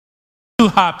too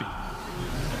happy.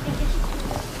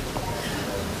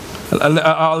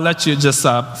 I'll let you just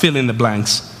fill in the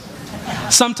blanks.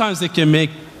 Sometimes they can make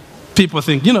people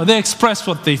think, they express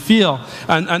what they feel.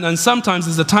 And sometimes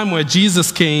there's a time where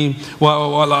Jesus came,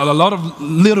 well, a lot of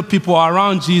little people are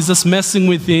around Jesus, messing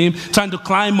with him, trying to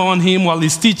climb on him while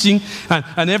he's teaching.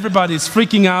 And everybody's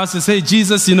freaking out. They say,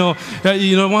 Jesus, want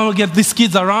to get these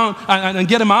kids around and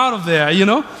get them out of there,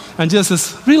 And Jesus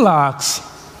says, relax.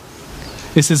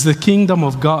 He says, the kingdom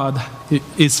of God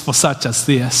is for such as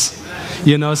this.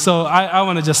 So I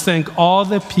want to just thank all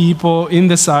the people in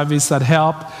the service that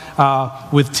help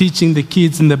with teaching the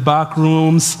kids in the back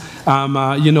rooms.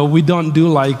 We don't do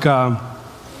like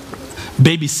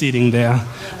babysitting there.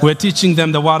 We're teaching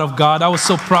them the Word of God. I was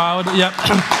so proud. Yep.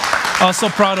 I was so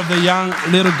proud of the young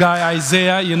little guy,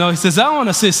 Isaiah. He says, I want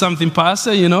to say something,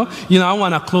 Pastor. I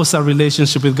want a closer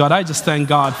relationship with God. I just thank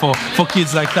God for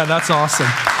kids like that. That's awesome.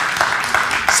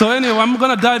 So anyway, I'm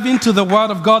going to dive into the Word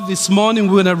of God this morning.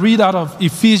 We're going to read out of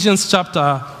Ephesians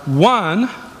chapter 1.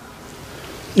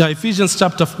 Ephesians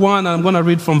chapter 1, and I'm going to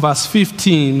read from verse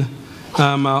 15,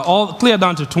 all clear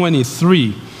down to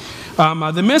 23.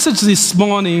 The message this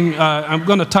morning, I'm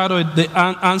going to title it The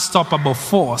Unstoppable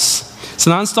Force. It's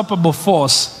an unstoppable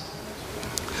force.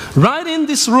 Right in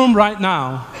this room right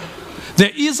now,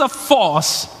 there is a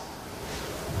force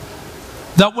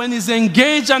that when it's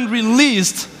engaged and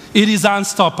released, it is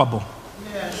unstoppable.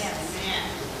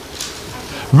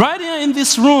 Yes. Right here in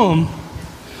this room,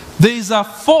 there is a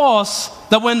force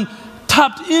that when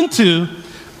tapped into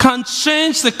can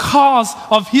change the course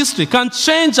of history, can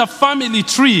change a family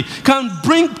tree, can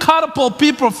catapult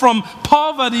people from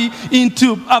poverty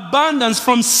into abundance,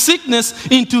 from sickness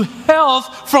into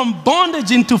health, from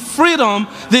bondage into freedom.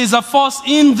 There is a force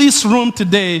in this room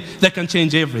today that can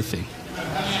change everything.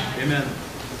 Amen.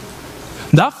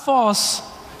 That force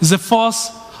is the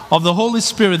force of the Holy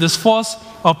Spirit, this force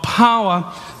of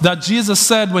power that Jesus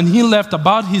said when he left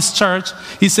about his church.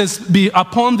 He says,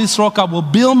 upon this rock I will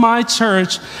build my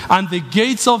church, and the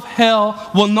gates of hell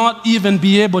will not even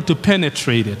be able to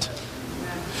penetrate it.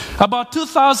 About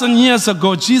 2,000 years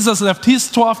ago, Jesus left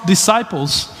his 12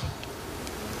 disciples.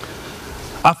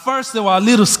 At first, they were a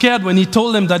little scared when he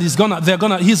told them that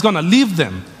he's gonna leave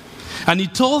them. And he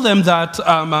told them that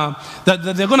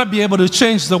they're going to be able to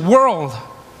change the world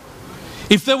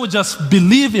if they would just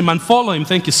believe him and follow him.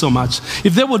 Thank you so much.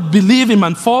 If they would believe him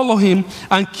and follow him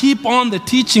and keep on the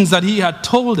teachings that he had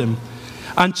told them.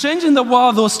 And changing the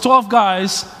world, those 12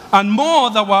 guys and more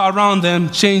that were around them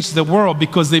changed the world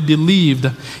because they believed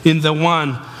in the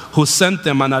one who sent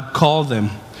them and had called them.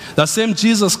 The same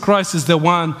Jesus Christ is the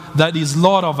one that is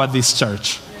Lord over this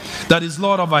church, that is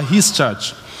Lord over his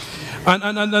church.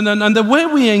 And the way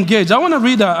we engage, I want to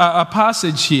read a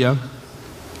passage here,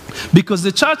 because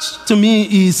the church to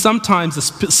me is sometimes a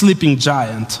sleeping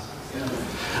giant.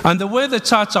 And the way the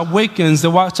church awakens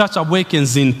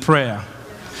in prayer.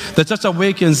 The church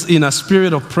awakens in a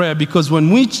spirit of prayer, because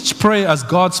when we pray as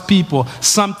God's people,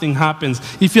 something happens.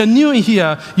 If you're new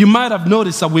here, you might have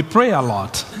noticed that we pray a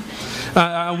lot.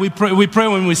 We pray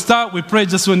when we start. We pray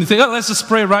just when we say, let's just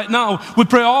pray right now. We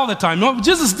pray all the time. No,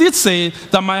 Jesus did say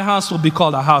that my house will be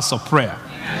called a house of prayer.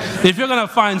 If you're going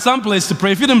to find some place to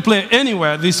pray, if you didn't pray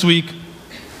anywhere this week,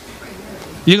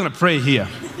 you're going to pray here.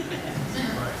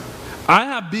 I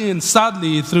have been,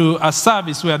 sadly, through a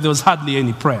service where there was hardly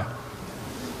any prayer.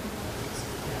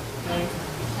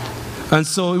 And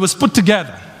so it was put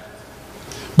together,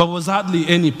 but was hardly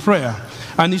any prayer.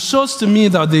 And it shows to me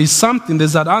that there is something,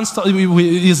 there's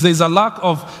a lack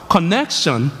of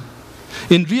connection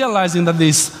in realizing that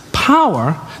there's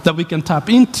power that we can tap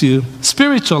into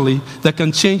spiritually that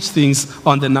can change things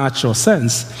on the natural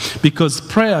sense, because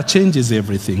prayer changes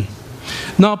everything.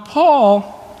 Now,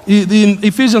 Paul, in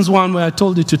Ephesians 1, where I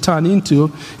told you to turn into,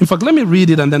 in fact, let me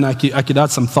read it and then I could add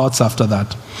some thoughts after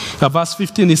that. Verse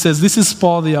 15, he says, this is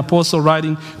Paul the apostle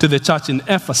writing to the church in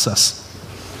Ephesus.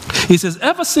 He says,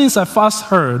 ever since I first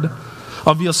heard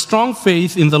of your strong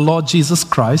faith in the Lord Jesus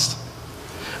Christ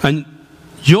and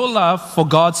your love for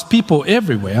God's people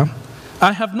everywhere,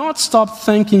 I have not stopped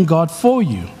thanking God for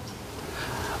you.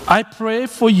 I pray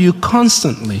for you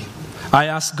constantly. I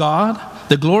ask God,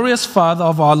 the glorious Father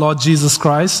of our Lord Jesus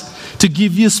Christ, to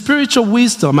give you spiritual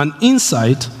wisdom and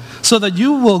insight so that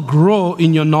you will grow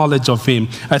in your knowledge of him.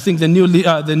 I think the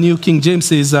New King James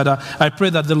says that I pray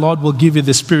that the Lord will give you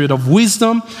the spirit of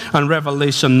wisdom and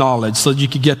revelation knowledge so you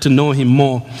can get to know him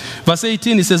more. Verse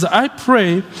 18, he says, I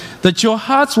pray that your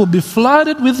hearts will be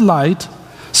flooded with light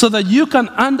so that you can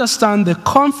understand the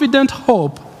confident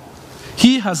hope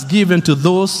he has given to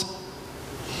those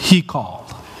he called.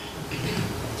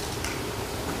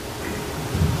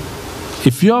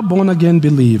 If you're a born-again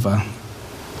believer,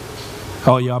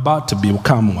 or you're about to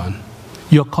become one,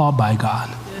 you're called by God.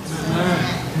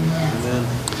 Amen.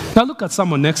 Now look at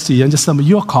someone next to you and just tell me,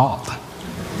 you're called.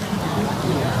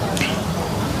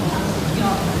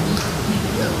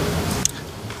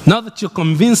 Now that you're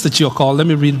convinced that you're called, let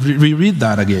me reread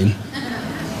that again.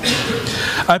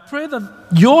 I pray that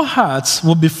your hearts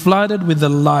will be flooded with the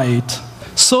light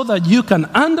so that you can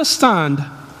understand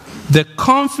the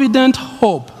confident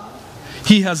hope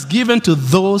He has given to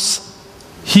those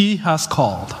He has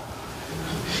called.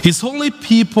 His holy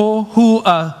people who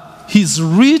are His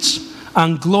rich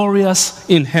and glorious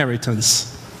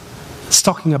inheritance. It's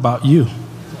talking about you.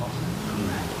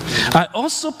 I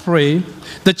also pray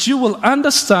that you will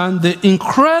understand the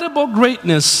incredible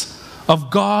greatness of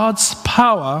God's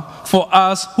power for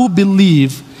us who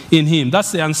believe in Him.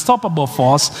 That's the unstoppable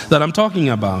force that I'm talking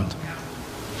about.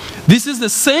 This is the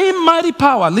same mighty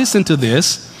power, listen to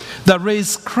this, that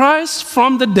raised Christ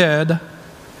from the dead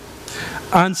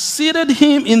and seated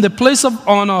Him in the place of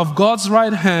honor of God's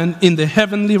right hand in the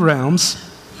heavenly realms.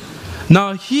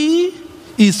 Now He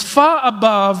is far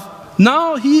above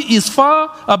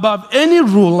any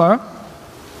ruler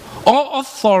or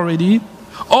authority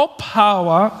or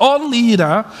power or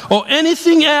leader or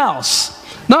anything else.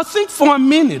 Now think for a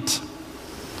minute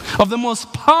of the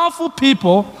most powerful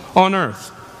people on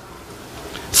earth.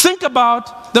 Think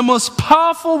about the most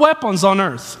powerful weapons on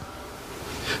earth.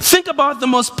 Think about the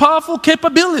most powerful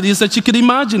capabilities that you could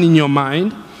imagine in your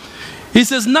mind. He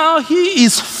says, now He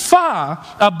is far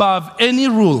above any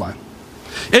ruler,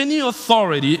 any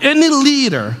authority, any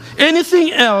leader,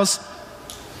 anything else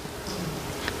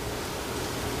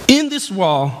in this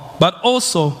world, but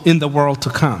also in the world to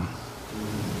come.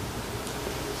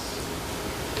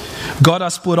 God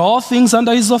has put all things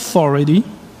under His authority,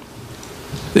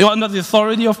 under the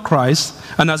authority of Christ,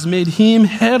 and has made Him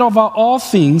head over all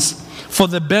things for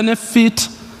the benefit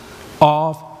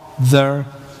of the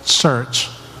church.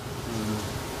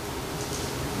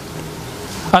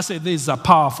 I say there is a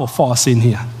powerful force in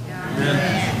here.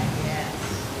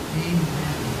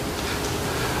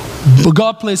 But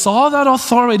God placed all that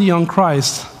authority on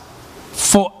Christ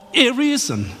for a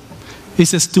reason. He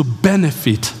says to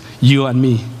benefit you and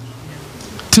me.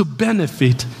 To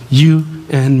benefit you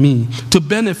and me. To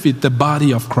benefit the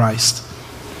body of Christ.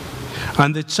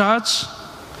 And the church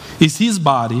is His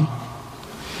body.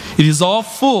 It is all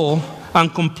full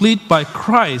and complete by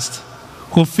Christ,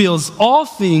 who fills all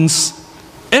things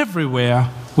everywhere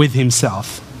with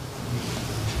Himself.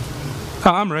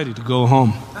 I'm ready to go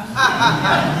home.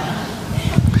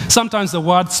 Sometimes the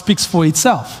word speaks for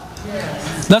itself.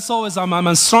 That's always, I'm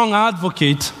a strong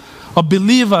advocate of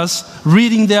believers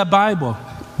reading their Bible,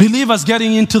 believers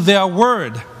getting into their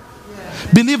word,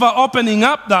 believers opening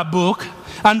up that book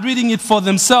and reading it for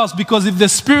themselves, because if the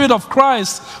Spirit of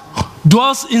Christ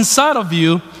dwells inside of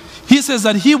you, He says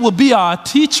that He will be our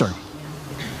teacher.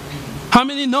 How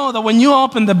many know that when you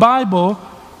open the Bible,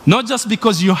 not just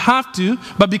because you have to,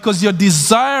 but because you're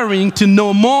desiring to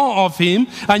know more of Him,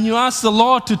 and you ask the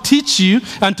Lord to teach you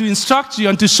and to instruct you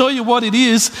and to show you what it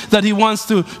is that He wants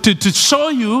to show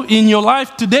you in your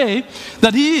life today,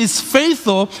 that He is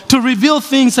faithful to reveal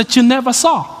things that you never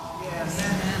saw.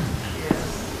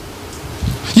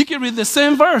 You can read the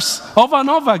same verse over and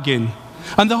over again.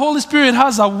 And the Holy Spirit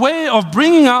has a way of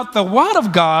bringing out the Word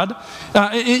of God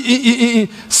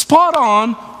spot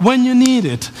on when you need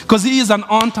it. Because He is an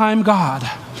on-time God.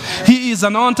 He is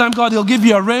an on-time God. He'll give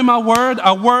you a rhema word,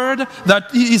 a word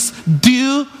that is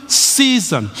due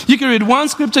season. You can read one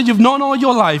scripture you've known all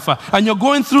your life, and you're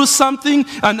going through something,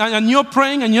 and you're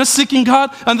praying and you're seeking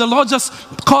God, and the Lord just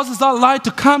causes that light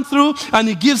to come through, and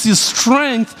He gives you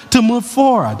strength to move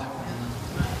forward.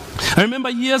 I remember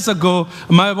years ago,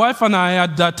 my wife and I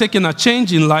had taken a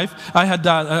change in life.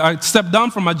 I stepped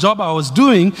down from a job I was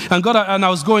doing and I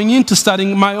was going into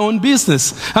starting my own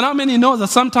business. And how many know that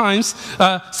sometimes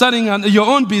starting your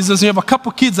own business, you have a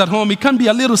couple kids at home, it can be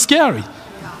a little scary.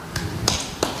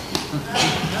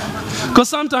 Because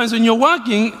sometimes when you're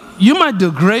working, you might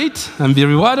do great and be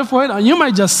rewarded for it, and you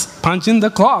might just punch in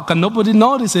the clock and nobody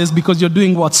notices because you're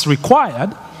doing what's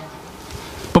required.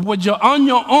 But when you're on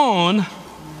your own,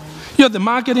 you're the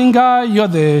marketing guy, you're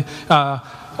the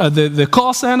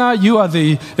call center, you're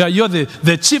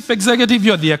the chief executive,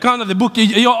 you're the accountant, the book,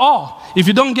 you're all. If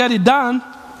you don't get it done,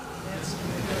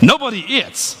 nobody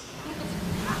eats.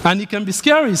 And it can be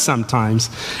scary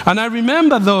sometimes. And I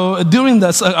remember though, during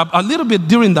this, a little bit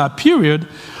during that period,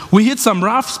 we hit some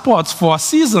rough spots for a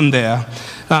season there,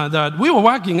 that we were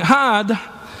working hard,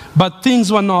 but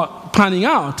things were not panning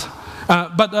out.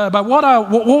 But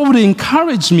what would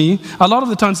encourage me a lot of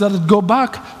the times that I'd go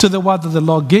back to the word that the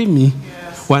Lord gave me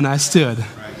when I stood.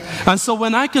 And so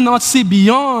when I cannot see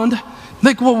beyond,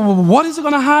 like, well, what is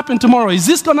going to happen tomorrow? Is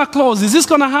this going to close? Is this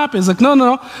going to happen? It's like,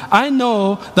 no. I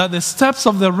know that the steps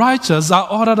of the righteous are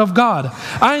ordered of God.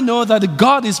 I know that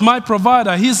God is my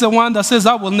provider. He's the one that says,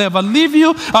 I will never leave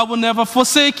you. I will never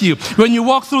forsake you. When you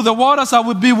walk through the waters, I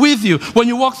will be with you. When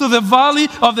you walk through the valley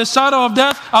of the shadow of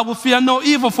death, I will fear no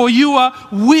evil, for you are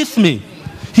with me.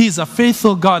 He is a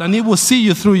faithful God, and He will see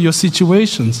you through your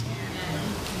situations.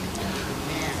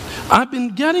 I've been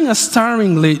getting a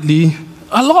stirring lately,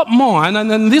 a lot more,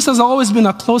 and this has always been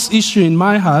a close issue in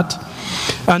my heart,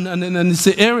 and it's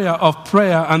the area of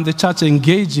prayer and the church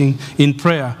engaging in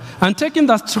prayer and taking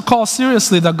that call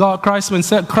seriously that Christ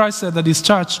said that His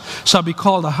church shall be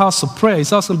called a house of prayer.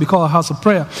 It's also going to be called a house of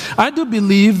prayer. I do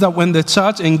believe that when the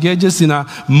church engages in a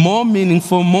more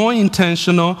meaningful, more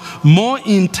intentional, more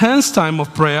intense time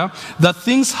of prayer, that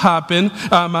things happen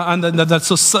and that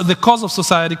the cause of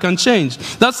society can change.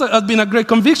 That's has been a great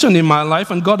conviction in my life,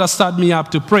 and God has started me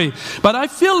up to pray. But I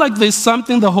feel like there's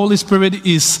something the Holy Spirit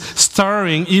is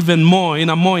stirring even more in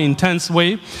a more intense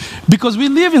way, because we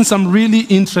live in some really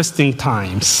interesting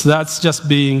times. That's just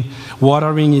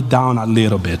watering it down a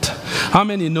little bit. How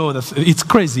many know that it's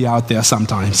crazy out there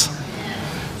sometimes?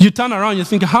 You turn around, you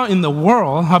think, how in the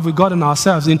world have we gotten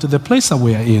ourselves into the place that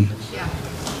we are in? Yeah.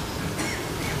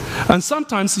 And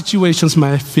sometimes situations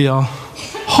might feel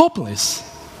hopeless.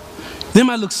 They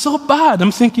might look so bad.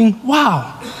 I'm thinking,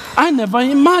 wow, I never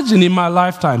imagined in my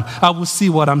lifetime I would see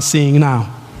what I'm seeing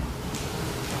now.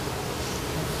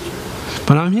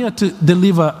 But I'm here to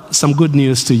deliver some good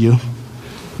news to you.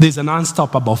 There's an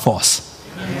unstoppable force.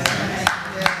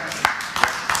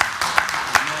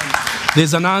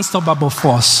 There's an unstoppable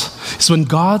force. It's when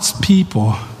God's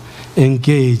people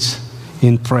engage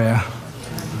in prayer.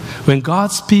 When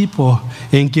God's people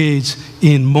engage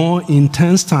in more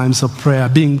intense times of prayer,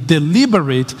 being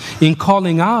deliberate in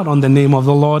calling out on the name of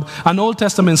the Lord. An Old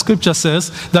Testament scripture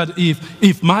says that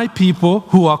if my people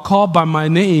who are called by my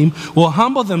name will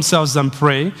humble themselves and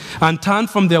pray and turn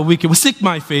from their wicked, seek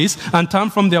my face and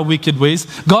turn from their wicked ways,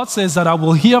 God says that I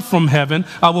will hear from heaven,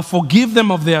 I will forgive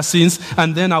them of their sins,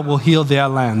 and then I will heal their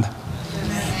land.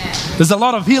 There's a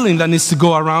lot of healing that needs to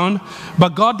go around, but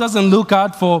God doesn't look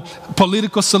out for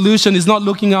political solution. He's not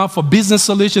looking out for business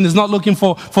solution. He's not looking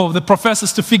for the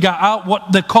professors to figure out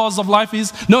what the cause of life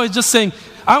is. No, He's just saying,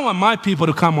 I want my people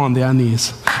to come on their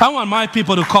knees. I want my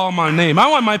people to call my name. I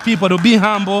want my people to be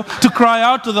humble, to cry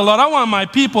out to the Lord. I want my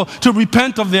people to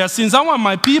repent of their sins. I want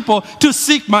my people to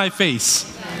seek my face.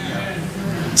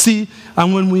 See,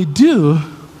 and when we do,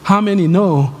 how many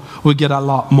know we get a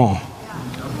lot more?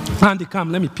 Andy,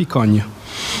 come, let me pick on you.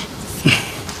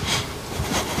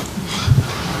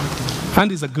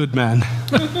 Andy's a good man.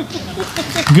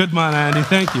 Good man, Andy.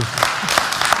 Thank you.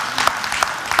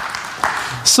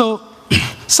 So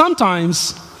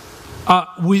sometimes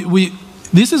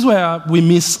this is where we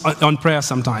miss on prayer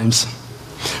sometimes.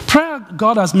 Prayer,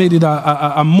 God has made it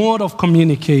a mode of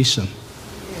communication.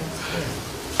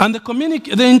 And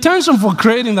the intention for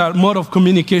creating that mode of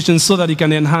communication is so that it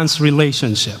can enhance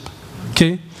relationship.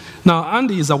 Okay? Now,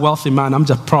 Andy is a wealthy man. I'm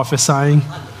just prophesying.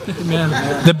 Amen.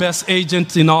 The best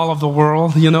agent in all of the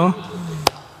world, you know?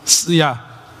 Yeah.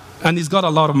 And he's got a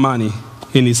lot of money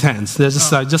in his hands.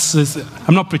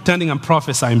 I'm not pretending I'm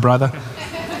prophesying, brother.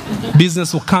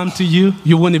 Business will come to you.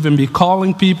 You won't even be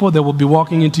calling people. They will be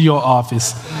walking into your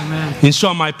office. Amen.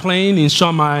 Insure my plane,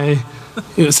 insure my...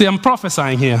 See, I'm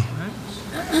prophesying here.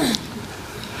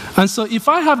 And so if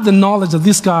I have the knowledge that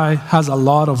this guy has a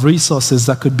lot of resources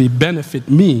that could benefit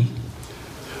me,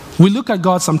 we look at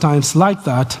God sometimes like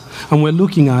that, and we're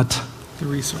looking at the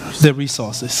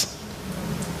resources.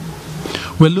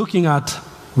 We're looking at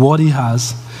what He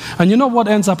has. And you know what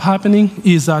ends up happening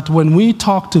is that when we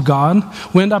talk to God,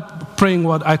 we end up praying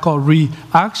what I call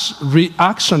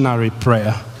reactionary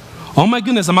prayer. Oh my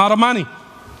goodness, I'm out of money.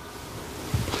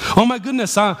 Oh my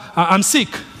goodness, I'm sick.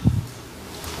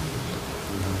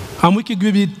 And we could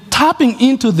be tapping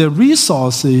into the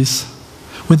resources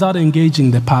without engaging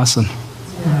the person.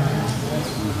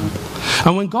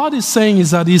 And when God is saying is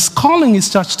that He's calling His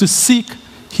church to seek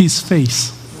His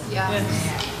face.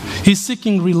 Yes. He's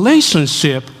seeking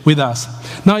relationship with us.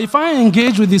 Now, if I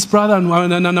engage with this brother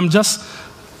and I'm just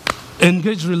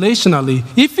engaged relationally,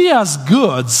 if he has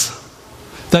goods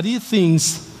that he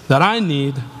thinks that I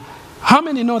need, how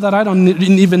many know that I don't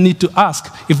even need to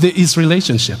ask if there is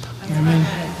relationship? Amen.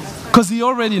 Because He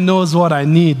already knows what I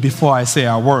need before I say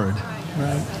a word.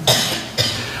 Right.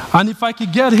 And if I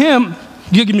could get him,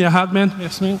 you give me a hug, man.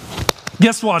 Yes, man.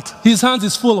 Guess what? His hands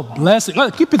is full of blessings. Oh,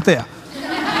 keep it there.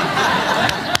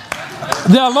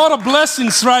 There are a lot of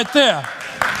blessings right there.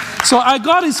 So I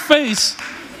got his face,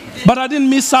 but I didn't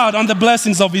miss out on the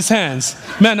blessings of his hands.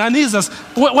 Man, I need this.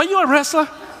 Were you a wrestler?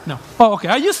 No. Oh, okay.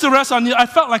 I used to wrestle, and I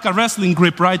felt like a wrestling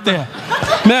grip right there.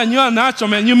 Man, you're a natural,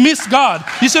 man. You missed God.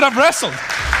 You should have wrestled.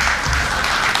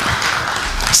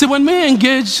 See, when we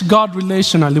engage God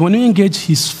relationally, when we engage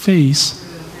his face,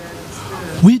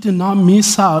 we do not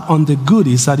miss out on the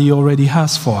goodies that he already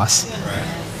has for us.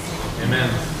 Right. Amen.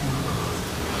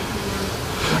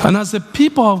 And as the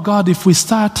people of God, if we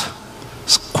start,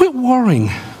 quit worrying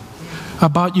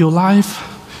about your life.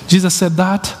 Jesus said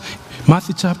that,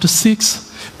 Matthew chapter 6.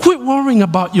 Quit worrying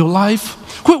about your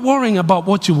life. Quit worrying about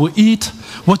what you will eat,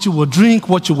 what you will drink,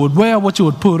 what you would wear, what you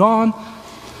would put on.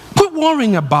 Quit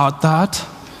worrying about that.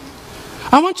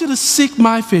 I want you to seek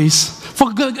my face.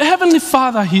 For the Heavenly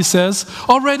Father, he says,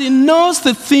 already knows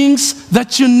the things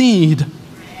that you need.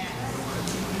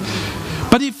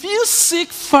 But if you seek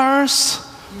first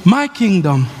my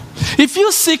kingdom, if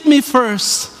you seek me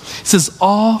first, he says,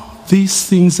 all these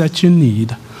things that you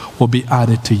need will be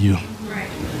added to you.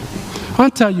 I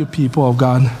want to tell you, people of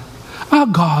God, our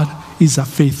God is a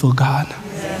faithful God.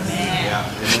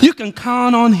 You can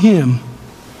count on him.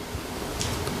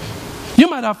 You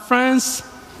might have friends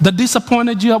that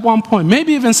disappointed you at one point,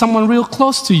 maybe even someone real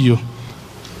close to you.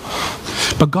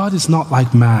 But God is not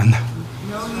like man.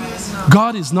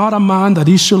 God is not a man that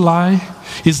he should lie.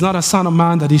 He's not a son of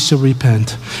man that he should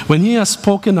repent. When he has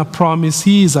spoken a promise,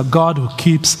 he is a God who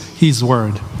keeps his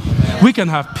word. We can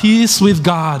have peace with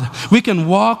God. We can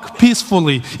walk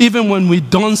peacefully. Even when we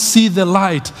don't see the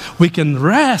light, we can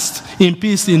rest in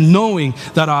peace in knowing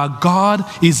that our God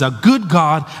is a good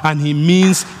God and he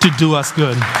means to do us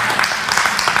good.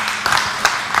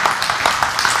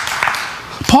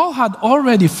 Paul had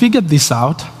already figured this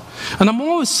out. And I'm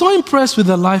always so impressed with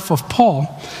the life of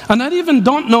Paul. And I even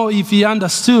don't know if he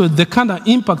understood the kind of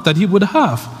impact that he would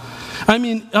have. I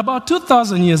mean, about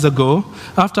 2,000 years ago,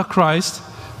 after Christ,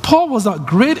 Paul was a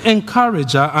great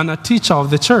encourager and a teacher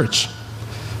of the church.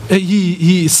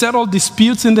 He settled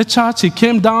disputes in the church. He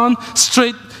came down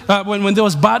straight when there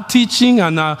was bad teaching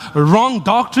and wrong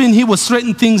doctrine. He would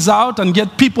straighten things out and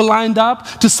get people lined up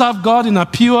to serve God in a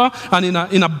pure and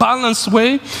in a balanced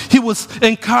way. He would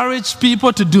encourage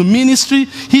people to do ministry.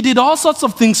 He did all sorts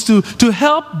of things to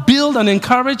help build and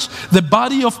encourage the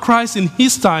body of Christ in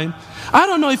his time. I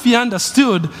don't know if he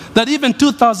understood that even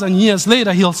 2,000 years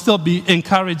later, he'll still be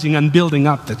encouraging and building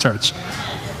up the church.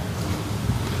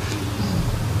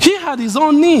 He had his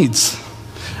own needs.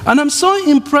 And I'm so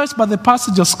impressed by the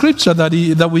passage of scripture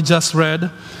that we just read.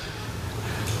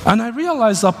 And I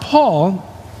realized that Paul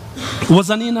was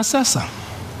an intercessor.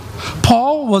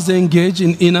 Paul was engaged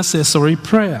in intercessory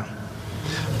prayer.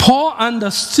 Paul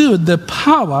understood the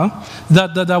power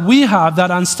that we have, that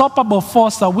unstoppable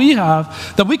force that we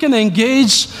have, that we can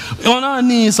engage on our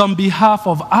knees on behalf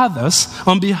of others,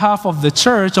 on behalf of the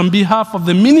church, on behalf of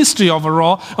the ministry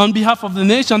overall, on behalf of the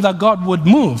nation, that God would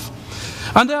move.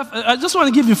 And I just want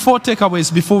to give you 4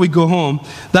 takeaways before we go home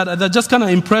that just kind of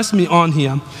impressed me on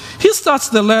here. He starts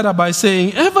the letter by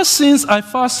saying, ever since I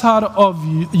first heard of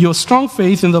your strong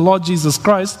faith in the Lord Jesus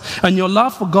Christ and your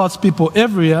love for God's people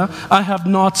everywhere, I have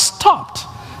not stopped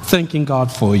thanking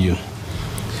God for you.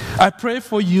 I pray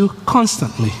for you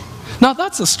constantly. Now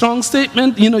that's a strong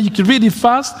statement. You know, you can read it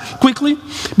fast, quickly.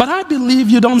 But I believe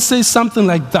you don't say something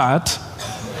like that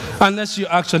unless you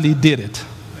actually did it.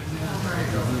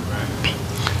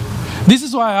 This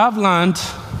is why I've learned,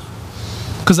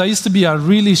 because I used to be a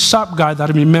really sharp guy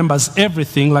that remembers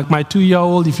everything, like my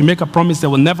 2-year-old, if you make a promise, they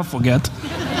will never forget.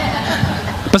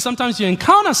 But sometimes you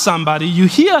encounter somebody, you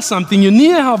hear something,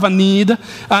 you have a need,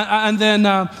 and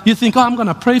then you think, oh, I'm going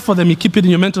to pray for them. You keep it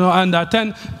in your mental, and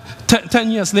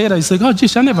 10 years later, you say, oh,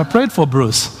 geez, I never prayed for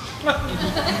Bruce.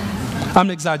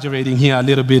 I'm exaggerating here a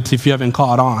little bit if you haven't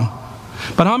caught on.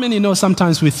 But how many know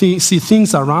sometimes we see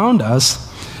things around us,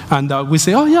 and we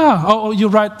say, oh, yeah, oh, you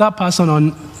write that person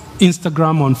on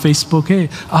Instagram, on Facebook, hey,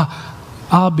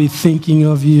 I'll be thinking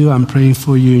of you, I'm praying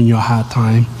for you in your hard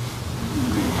time.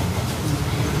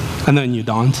 And then you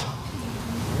don't.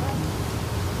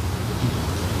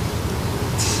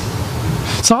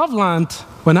 So I've learned,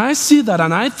 when I see that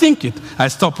and I think it, I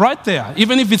stop right there.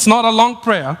 Even if it's not a long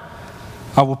prayer,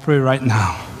 I will pray right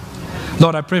now.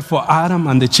 Lord, I pray for Adam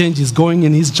and the change he's going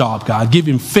in his job, God. Give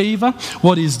him favor.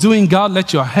 What he's doing, God,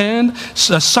 let your hand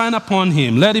shine upon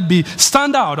him. Let it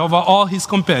stand out over all his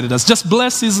competitors. Just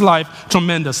bless his life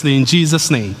tremendously in Jesus'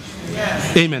 name. Yes.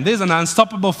 Amen. There's an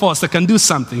unstoppable force that can do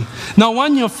something. Now,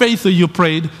 one, you're faithful, you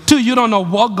prayed. Two, you don't know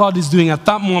what God is doing at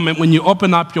that moment when you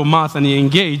open up your mouth and you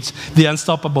engage the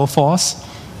unstoppable force.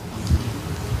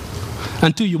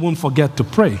 And two, you won't forget to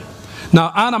pray.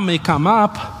 Now, Adam may come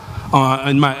up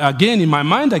in my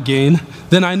mind again,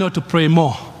 then I know to pray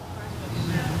more.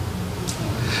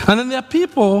 And then there are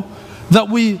people that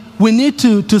we need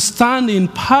to stand in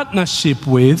partnership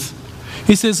with.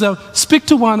 He says, speak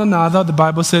to one another, the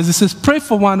Bible says. He says, pray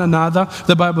for one another,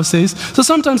 the Bible says. So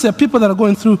sometimes there are people that are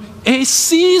going through a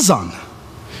season.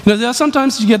 There are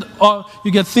sometimes you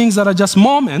get things that are just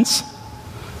moments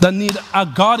that need a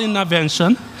God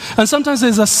intervention. And sometimes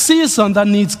there's a season that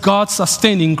needs God's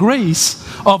sustaining grace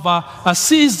of a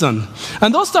season.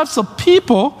 And those types of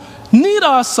people need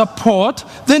our support.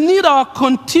 They need our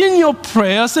continual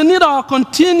prayers. They need our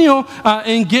continual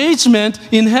engagement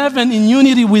in heaven in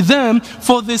unity with them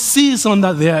for the season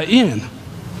that they are in.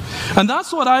 And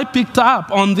that's what I picked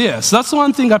up on this. That's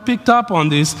one thing I picked up on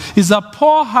this, is that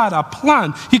Paul had a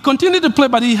plan. He continued to pray,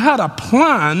 but he had a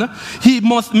plan. He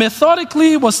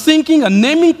methodically was thinking and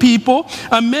naming people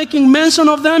and making mention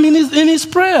of them in his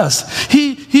prayers.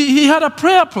 He had a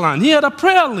prayer plan. He had a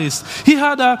prayer list.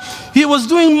 He was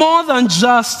doing more than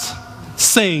just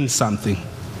saying something.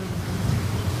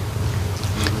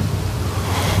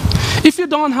 If you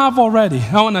don't have already,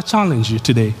 I want to challenge you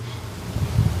today.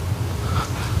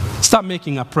 Start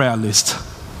making a prayer list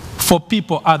for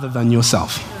people other than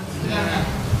yourself.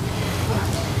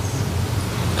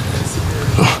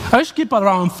 I should keep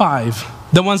around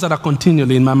 5, the ones that are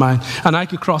continually in my mind. And I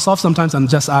could cross off sometimes and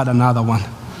just add another one.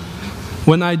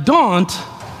 When I don't,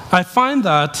 I find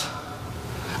that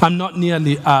I'm not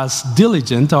nearly as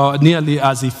diligent or nearly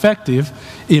as effective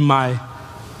in my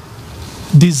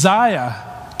desire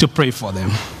to pray for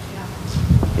them.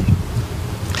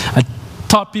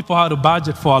 Taught people how to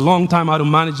budget for a long time, how to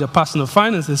manage their personal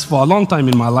finances for a long time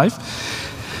in my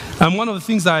life. And one of the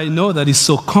things that I know that is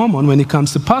so common when it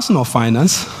comes to personal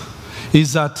finance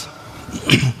is that,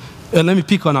 let me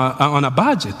pick on a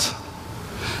budget.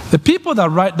 The people that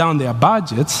write down their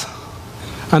budgets,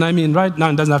 and I mean right now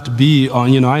it doesn't have to be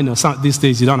on, I know these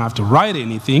days you don't have to write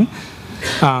anything.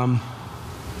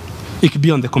 It could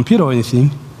be on the computer or anything,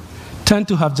 tend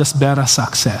to have just better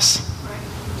success.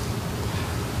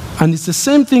 And it's the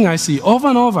same thing I see over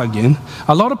and over again.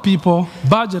 A lot of people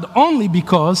budget only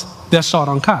because they're short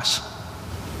on cash.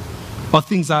 Or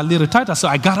things are a little tighter, so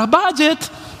I got a budget.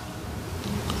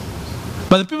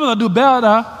 But the people that do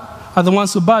better are the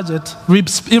ones who budget,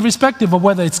 irrespective of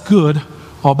whether it's good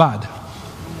or bad.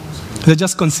 They're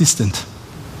just consistent.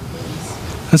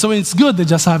 And so when it's good, they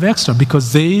just have extra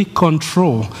because they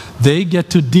control. They get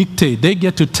to dictate. They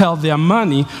get to tell their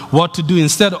money what to do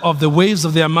instead of the waves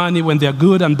of their money when they're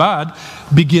good and bad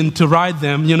begin to ride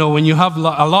them. When you have a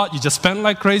lot, you just spend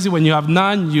like crazy. When you have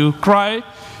none, you cry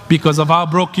because of how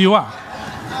broke you are.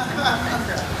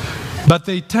 But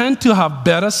they tend to have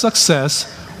better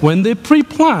success when they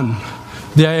pre-plan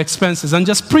their expenses and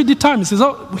just predetermine. Says,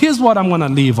 here's what I'm going to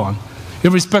live on,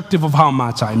 irrespective of how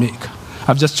much I make.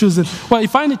 I've just chosen,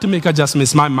 if I need to make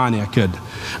adjustments, my money, I could.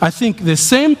 I think the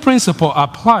same principle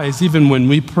applies even when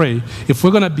we pray. If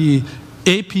we're going to be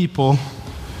a people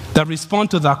that respond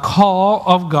to the call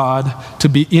of God to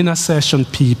be intercession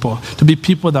people, to be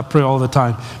people that pray all the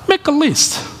time, make a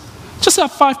list. Just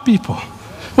have 5 people.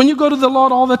 When you go to the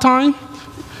Lord all the time,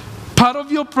 part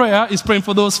of your prayer is praying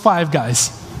for those 5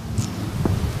 guys.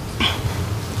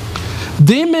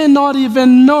 They may not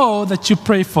even know that you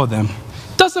pray for them.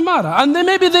 Doesn't matter. And then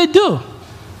maybe they do.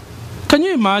 Can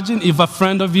you imagine if a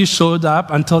friend of you showed up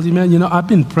and told you, man, I've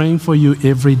been praying for you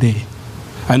every day.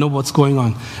 I know what's going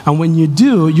on. And when you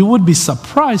do, you would be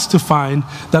surprised to find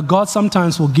that God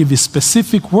sometimes will give you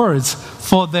specific words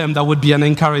for them that would be an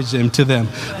encouragement to them.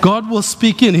 God will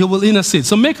speak in. He will intercede.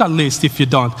 So make a list if you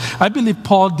don't. I believe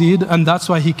Paul did, and that's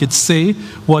why he could say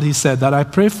what he said, that I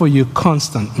pray for you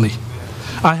constantly.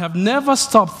 I have never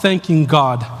stopped thanking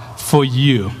God for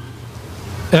you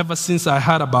ever since I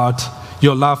heard about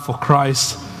your love for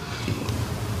Christ.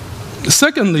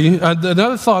 Secondly,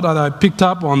 another thought that I picked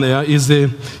up on there is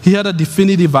he had a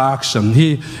definitive action.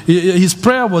 His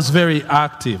prayer was very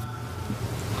active.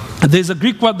 There's a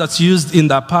Greek word that's used in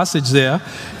that passage there.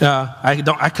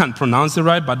 I can't pronounce it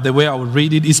right, but the way I would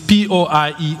read it is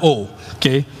P-O-I-E-O.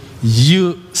 Okay?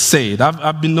 You say it.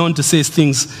 I've been known to say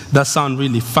things that sound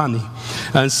really funny,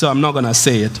 and so I'm not going to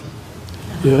say it.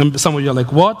 Some of you are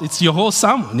like, what? It's your whole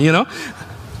sermon,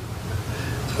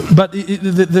 But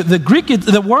the Greek,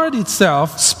 the word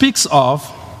itself speaks of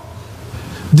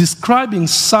describing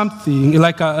something,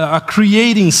 like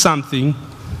creating something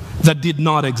that did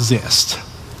not exist.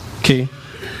 Okay?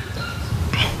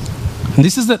 And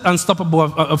this is the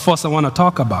unstoppable force I want to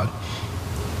talk about.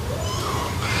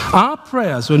 Our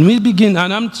prayers, when we begin,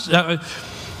 and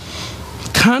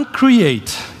can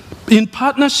create, in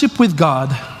partnership with God,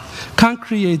 can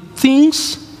create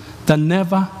things that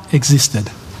never existed.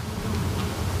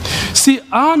 See,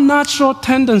 our natural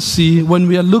tendency when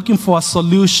we are looking for a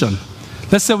solution,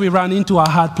 let's say we run into a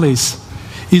hard place,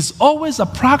 is always a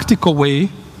practical way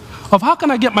of how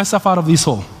can I get myself out of this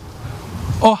hole?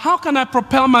 Or how can I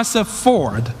propel myself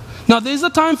forward? Now, there's a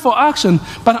time for action,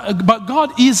 but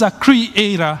God is a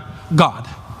creator God.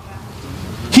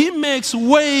 He makes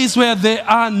ways where there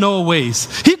are no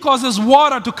ways. He causes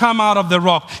water to come out of the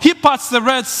rock. He parts the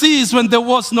Red Seas when there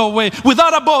was no way.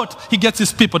 Without a boat, he gets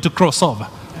his people to cross over.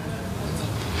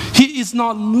 He is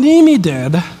not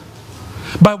limited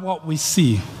by what we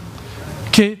see.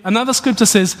 Okay, another scripture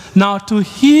says, now to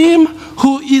him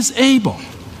who is able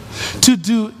to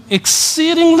do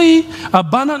exceedingly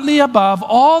abundantly above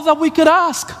all that we could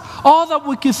ask, all that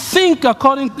we could think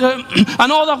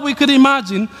and all that we could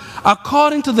imagine,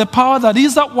 according to the power that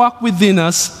is at work within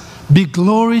us, be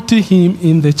glory to him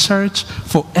in the church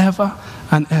forever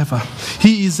and ever.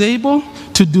 He is able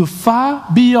to do far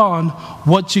beyond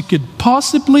what you could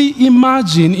possibly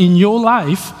imagine in your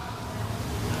life.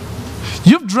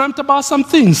 You've dreamt about some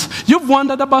things. You've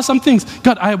wondered about some things.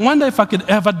 God, I wonder if I could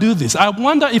ever do this. I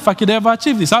wonder if I could ever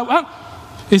achieve this.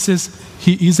 It says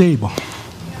he is able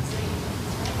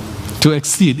to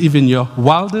exceed even your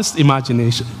wildest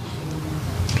imagination.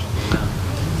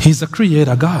 He's a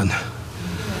creator God.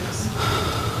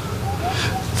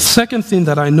 Second thing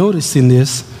that I noticed in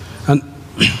this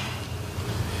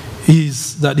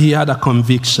is that he had a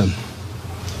conviction.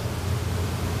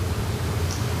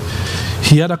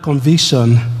 He had a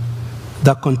conviction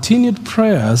that continued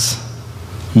prayers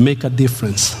make a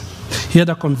difference. He had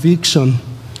a conviction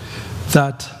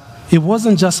that it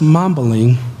wasn't just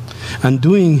mumbling and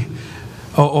doing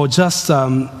or just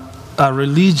a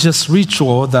religious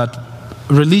ritual that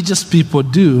religious people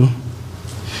do.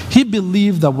 He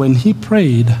believed that when he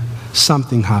prayed,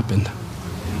 something happened.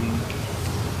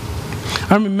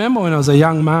 I remember when I was a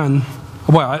young man,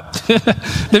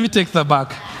 let me take that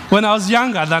back. When I was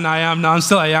younger than I am now, I'm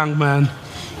still a young man.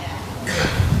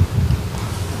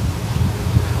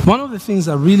 One of the things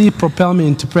that really propelled me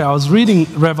into prayer, I was reading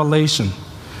Revelation.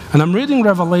 And I'm reading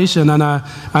Revelation,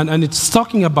 and it's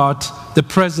talking about the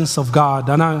presence of God.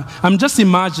 And I'm just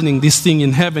imagining this thing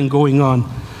in heaven going on.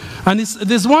 And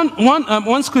there's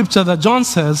one scripture that John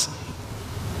says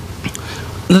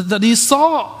that he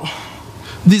saw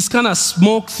this kind of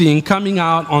smoke thing coming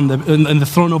out on in the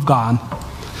throne of God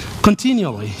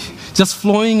continually, just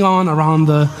flowing on around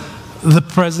the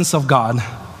presence of God.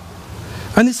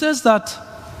 And he says that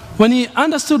when he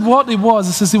understood what it was,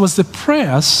 he says it was the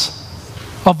prayers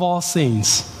of all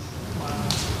saints.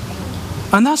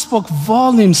 And that spoke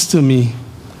volumes to me.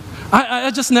 I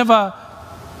just never,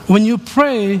 when you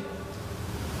pray,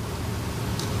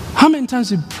 how many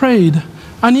times you prayed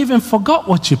and even forgot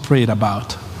what you prayed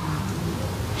about?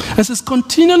 It says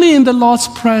continually in the Lord's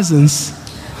presence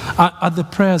are the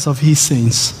prayers of his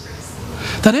saints.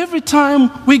 That every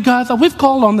time we gather, we've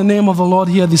called on the name of the Lord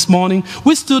here this morning.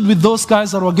 We stood with those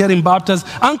guys that were getting baptized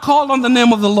and called on the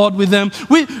name of the Lord with them.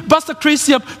 Pastor Chris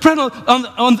here,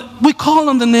 we call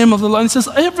on the name of the Lord. And it says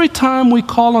every time we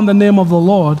call on the name of the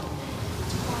Lord,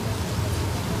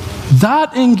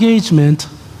 that engagement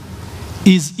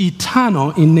is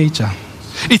eternal in nature.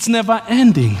 It's never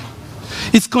ending.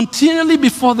 It's continually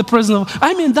before the presence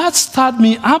of, that stirred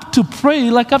me up to pray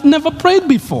like I've never prayed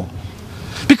before.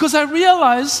 Because I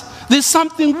realized there's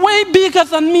something way bigger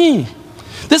than me.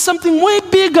 There's something way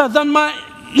bigger than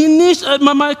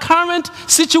my current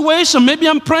situation. Maybe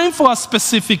I'm praying for a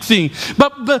specific thing.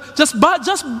 But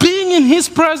just being in his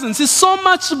presence is so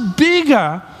much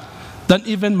bigger than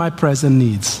even my present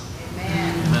needs.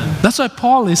 That's why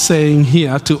Paul is saying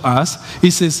here to us, he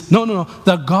says, no,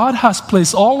 that God has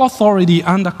placed all authority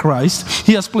under Christ.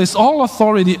 He has placed all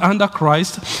authority under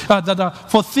Christ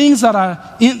for things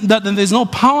that there's no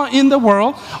power in the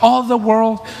world, all the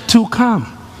world to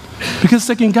come. Because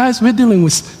guys, we're dealing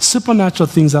with supernatural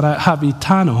things that have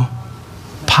eternal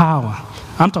power.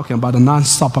 I'm talking about an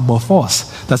unstoppable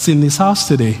force that's in this house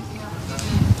today.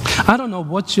 I don't know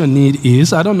what your need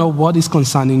is. I don't know what is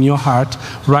concerning your heart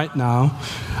right now.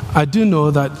 I do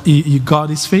know that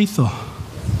God is faithful.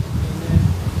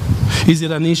 Is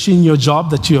it an issue in your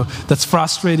job that's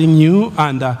frustrating you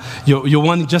and you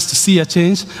want just to see a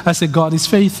change? I say God is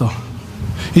faithful.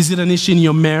 Is it an issue in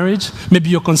your marriage? Maybe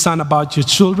you're concerned about your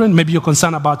children. Maybe you're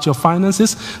concerned about your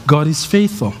finances. God is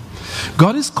faithful.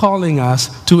 God is calling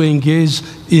us to engage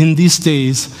in these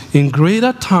days in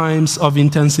greater times of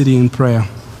intensity in prayer.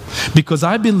 Because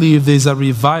I believe there's a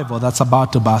revival that's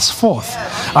about to burst forth.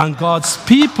 And God's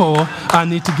people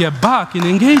need to get back in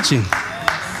engaging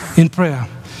in prayer.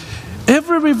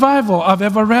 Every revival I've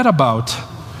ever read about,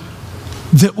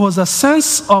 there was a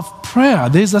sense of prayer.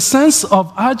 There's a sense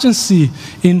of urgency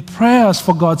in prayers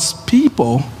for God's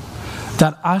people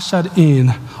that ushered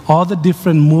in all the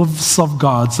different moves of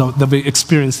God that we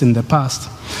experienced in the past.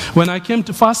 When I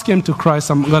first came to Christ,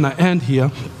 I'm going to end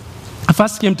here. I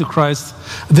first came to Christ,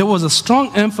 there was a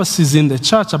strong emphasis in the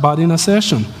church about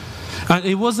intercession. And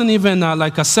it wasn't even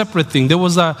like a separate thing. There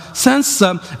was a sense,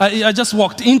 I just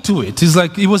walked into it. It's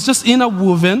like it was just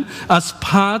interwoven as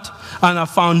part and a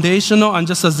foundational and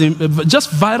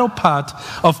just vital part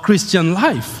of Christian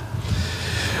life.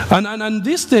 And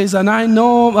these days, and I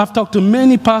know I've talked to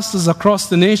many pastors across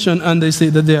the nation, and they say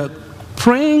that they're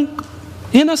praying,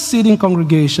 interceding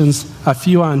congregations are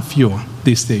fewer and fewer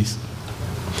these days.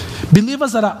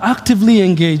 Believers that are actively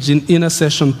engaged in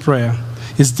intercession prayer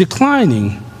is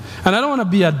declining. And I don't want to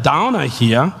be a downer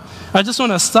here. I just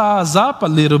want to stir us up a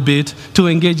little bit to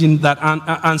engage in that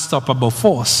unstoppable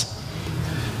force.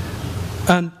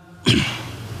 And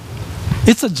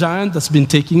it's a giant that's been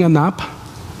taking a nap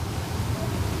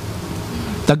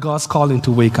that God's calling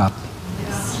to wake up.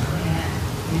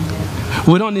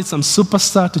 We don't need some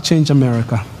superstar to change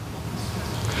America.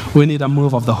 We need a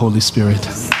move of the Holy Spirit.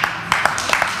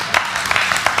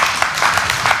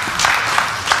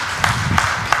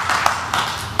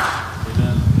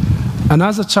 And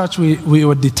as a church, we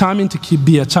were determined to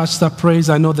be a church that prays.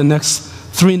 I know the next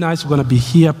 3 nights we're going to be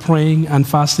here praying and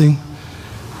fasting.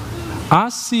 Our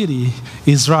city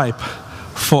is ripe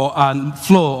for a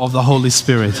flow of the Holy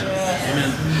Spirit.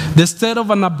 Amen. The state of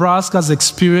Nebraska has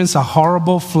experienced a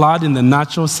horrible flood in the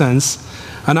natural sense.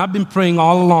 And I've been praying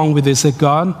all along with this.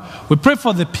 God, we pray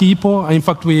for the people, in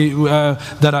fact,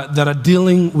 that are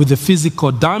dealing with the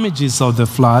physical damages of the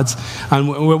floods. And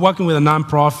we're working with a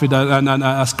nonprofit and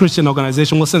a Christian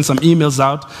organization. We'll send some emails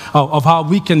out of how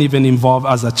we can even involve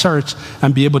as a church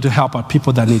and be able to help out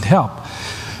people that need help.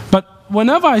 But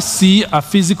whenever I see a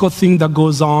physical thing that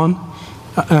goes on,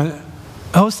 I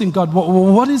always think, God,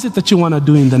 what is it that you want to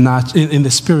do in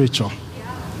the spiritual?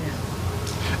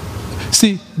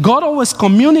 See, God always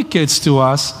communicates to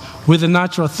us with the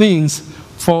natural things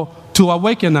to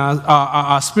awaken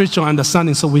our spiritual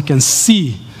understanding so we can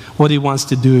see what He wants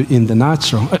to do in the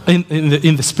natural,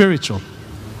 in the spiritual.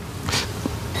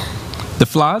 The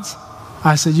floods,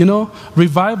 I said,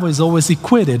 revival is always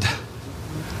equated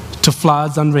to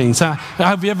floods and rains.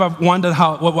 Have you ever wondered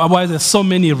why there's so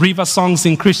many river songs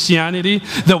in Christianity,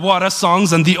 the water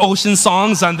songs and the ocean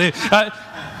songs and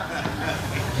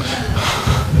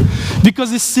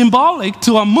because it's symbolic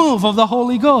to a move of the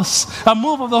Holy Ghost, a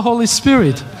move of the Holy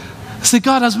Spirit. Say,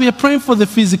 God, as we are praying for the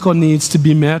physical needs to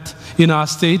be met in our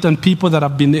state and people that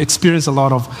have experienced a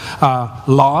lot of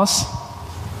loss,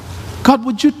 God,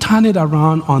 would you turn it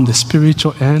around on the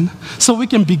spiritual end so we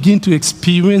can begin to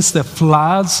experience the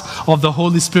floods of the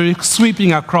Holy Spirit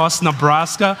sweeping across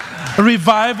Nebraska, a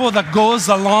revival that goes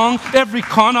along every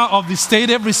corner of the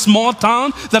state, every small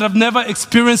town that have never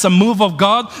experienced a move of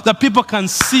God, that people can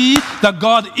see that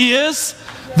God is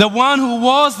the one who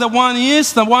was, the one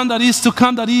is, the one that is to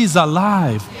come, that He is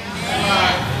alive.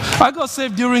 I got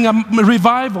saved during a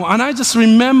revival, and I just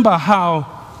remember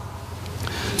how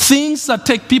things that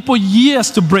take people years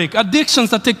to break,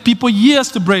 addictions that take people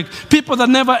years to break, people that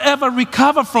never ever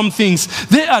recover from things.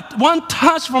 One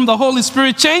touch from the Holy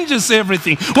Spirit changes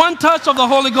everything. One touch of the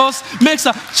Holy Ghost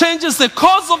changes the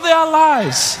course of their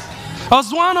lives. I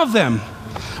was one of them.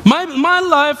 My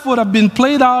life would have been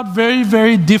played out very,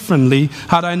 very differently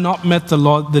had I not met the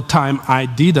Lord the time I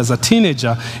did as a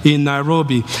teenager in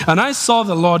Nairobi. And I saw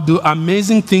the Lord do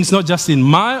amazing things, not just in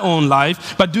my own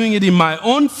life, but doing it in my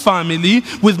own family,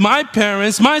 with my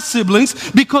parents, my siblings,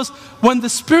 because when the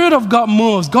Spirit of God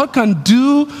moves, God can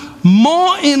do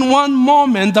more in one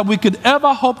moment than we could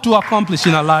ever hope to accomplish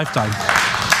in a lifetime.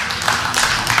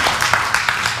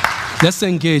 Let's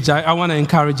engage. I want to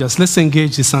encourage us. Let's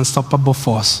engage this unstoppable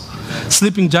force.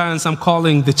 Sleeping giants, I'm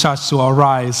calling the church to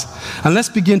arise. And let's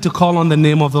begin to call on the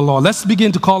name of the Lord. Let's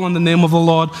begin to call on the name of the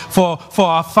Lord for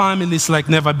our families like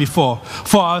never before,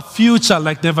 for our future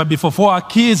like never before, for our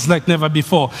kids like never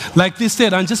before. Like they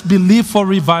said, and just believe for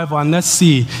revival, and let's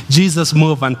see Jesus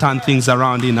move and turn things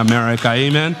around in America.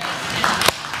 Amen.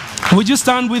 Would you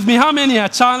stand with me? How many are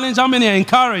challenged? How many are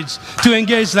encouraged to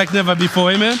engage like never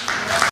before? Amen.